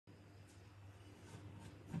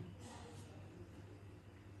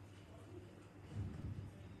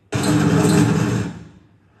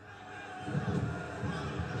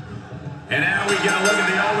we get a look at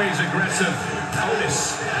the always aggressive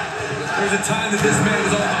OTIS. There's a time that this man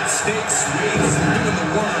was all about stakes, weights, and doing the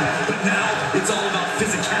worm, but now it's all about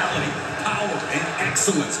physicality, power, and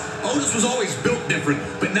excellence. Otis was always built different,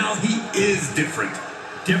 but now he is different.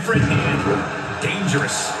 Different and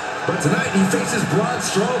dangerous. But tonight he faces Braun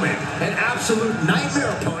Strowman, an absolute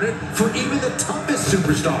nightmare opponent for even the toughest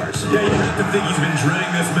superstars. Yeah, you have to think he's been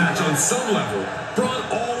dreading this match on some level. Braun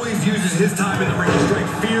always uses his time in the ring to strike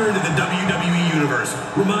fear into the WWE Universe,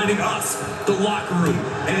 reminding us, the locker room,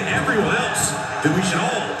 and everyone else that we should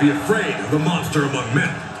all be afraid of the monster among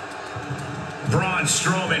men. Braun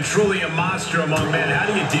Strowman, truly a monster among men. How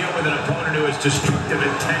do you deal with an opponent who has destructive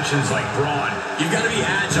intentions like Braun? You've got to be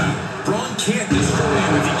agile. Braun can't destroy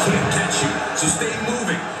you if he can't catch you. So stay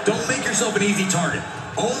moving. Don't make yourself an easy target.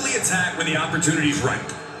 Only attack when the opportunity's right.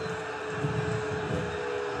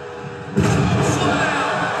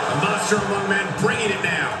 A monster among men, bringing it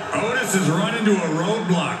now. Otis has run into a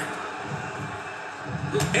roadblock.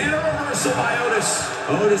 And a reversal by Otis.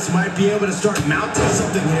 Otis might be able to start mounting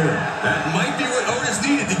something here. That might be what Otis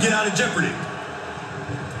needed to get out of jeopardy.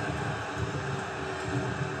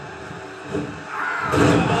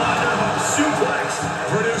 Suplex.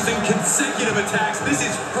 Producing consecutive attacks. This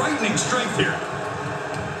is frightening strength here.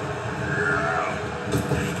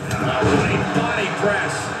 Running body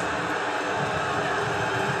press.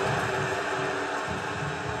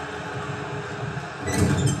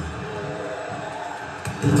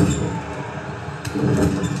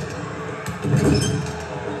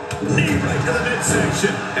 Knee right to the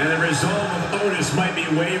midsection. And the resolve of Otis might be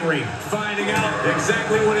wavering, finding out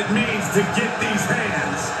exactly what it means to get these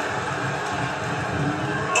hands.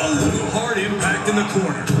 Oh, hard impact in the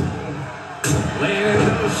corner. Laying in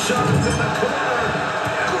those shots in the corner.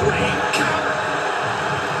 Great counter.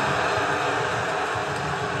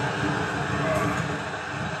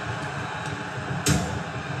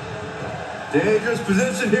 Dangerous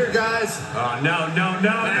position here, guys. Oh, no.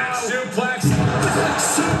 Back suplex.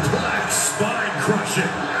 Suplex. Spine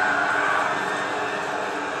crushing.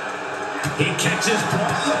 He catches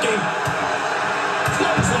Braun looking.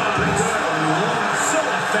 Clothesline. So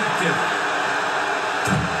effective.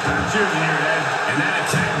 Cheers in your head. And that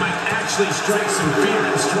attack might actually strike some fear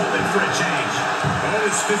in Strowman for a change. Oh,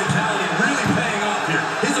 his physicality really paying off here.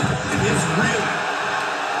 His opponent is reeling.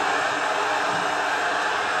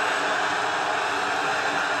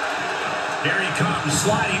 Here he comes,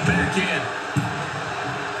 sliding back in.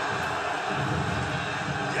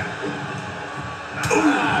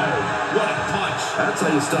 Ooh, what a punch. That's how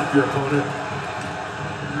you stop your opponent.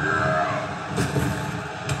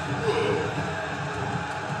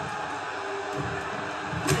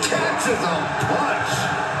 Catches a punch.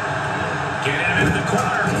 Get him in the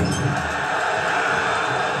corner.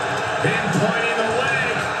 Pinpointing the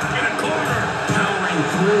leg. In a corner. Powering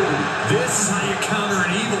through. This is how you counter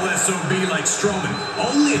an evil SOB like Strowman.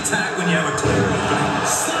 Only attack when you have a clear opening.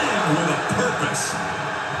 Slam with a purpose.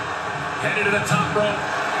 Headed to the top rope.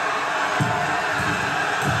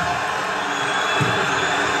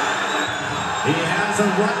 He has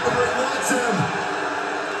him right where he wants him.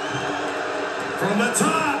 From the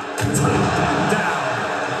top down.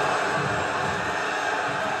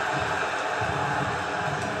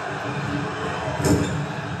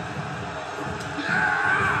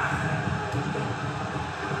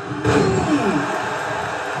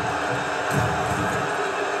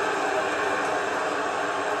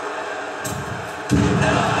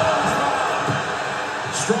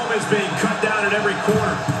 Strowman's being cut down at every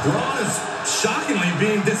corner. Braun is shockingly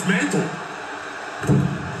being dismantled.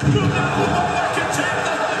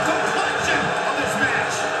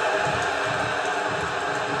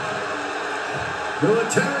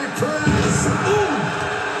 Military press. Ooh.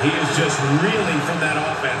 He is just reeling from that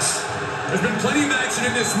offense. There's been plenty of action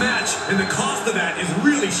in this match, and the cost of that is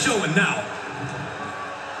really showing now.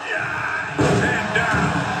 And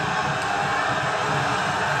down.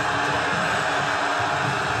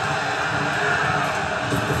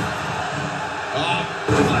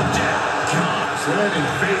 Comes landing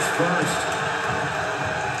face first.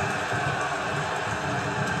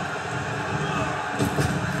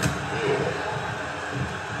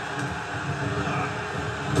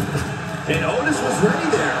 And Otis was ready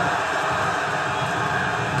there.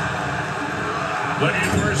 Looking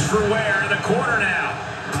worse for wear in the corner now.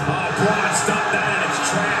 Oh, Braun stopped that in its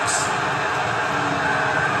tracks.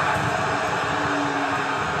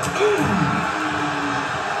 Ooh.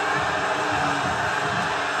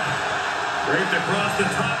 Draped across the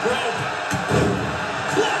top rope.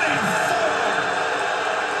 Flying forward.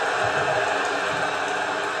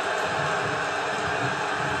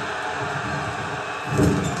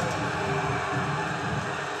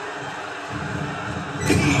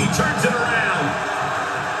 turns it around.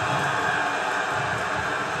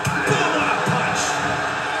 Boom, what a punch.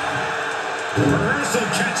 Reversal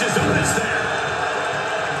catches Otis there.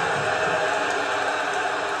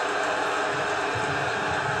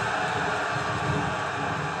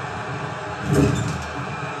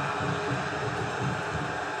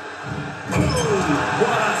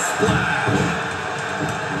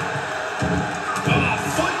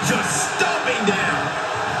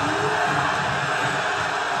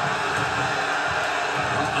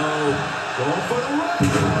 Going for the run.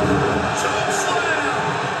 Choke slam.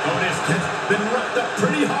 Otis has been roughed up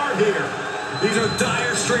pretty hard here. These are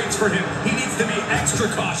dire straits for him. He needs to be extra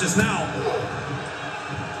cautious now.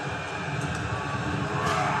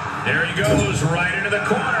 There he goes, right into the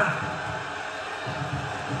corner.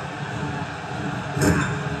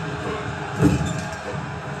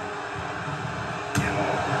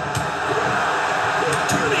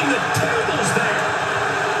 Turning the tables there.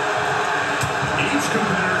 Each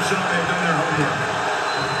competitor showing they've done their homework.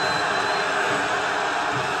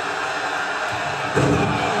 Oh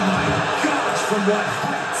my gosh, from what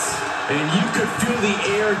heights. And you could feel the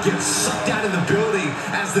air get sucked out of the building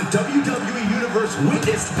as the WWE Universe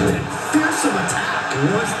witnessed that fearsome attack.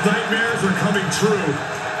 Worst nightmares are coming true.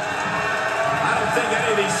 I don't think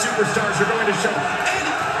any of these superstars are going to show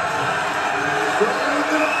any.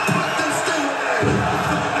 We're gonna put this thing away.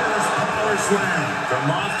 Thunderous power slam. The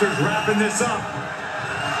Monster's wrapping this up.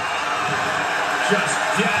 Just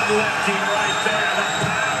deadlifting right there. The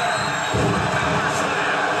power. Power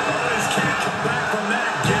slam. Otis can't come back from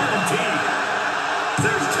that, guaranteed.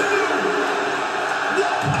 There's two.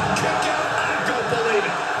 What a kick out. I don't believe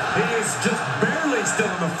it. He is just barely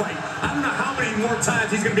still in the fight. I don't know how many more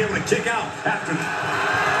times he's going to be able to kick out after.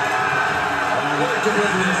 Working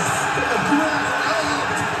with this. The ground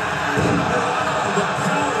out. The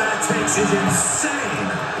power that takes is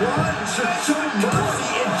insane. One should show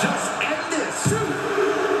mercy and just end this.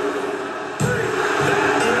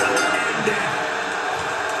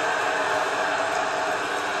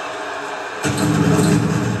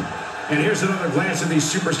 And here's another glance at these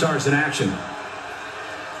superstars in action.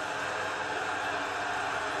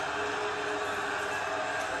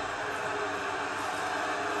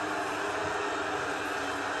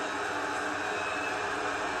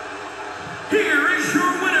 Here is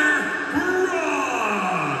your winner,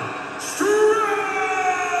 BRAUN STROWMAN!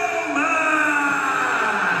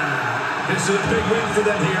 This is a big win for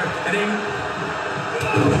them here. And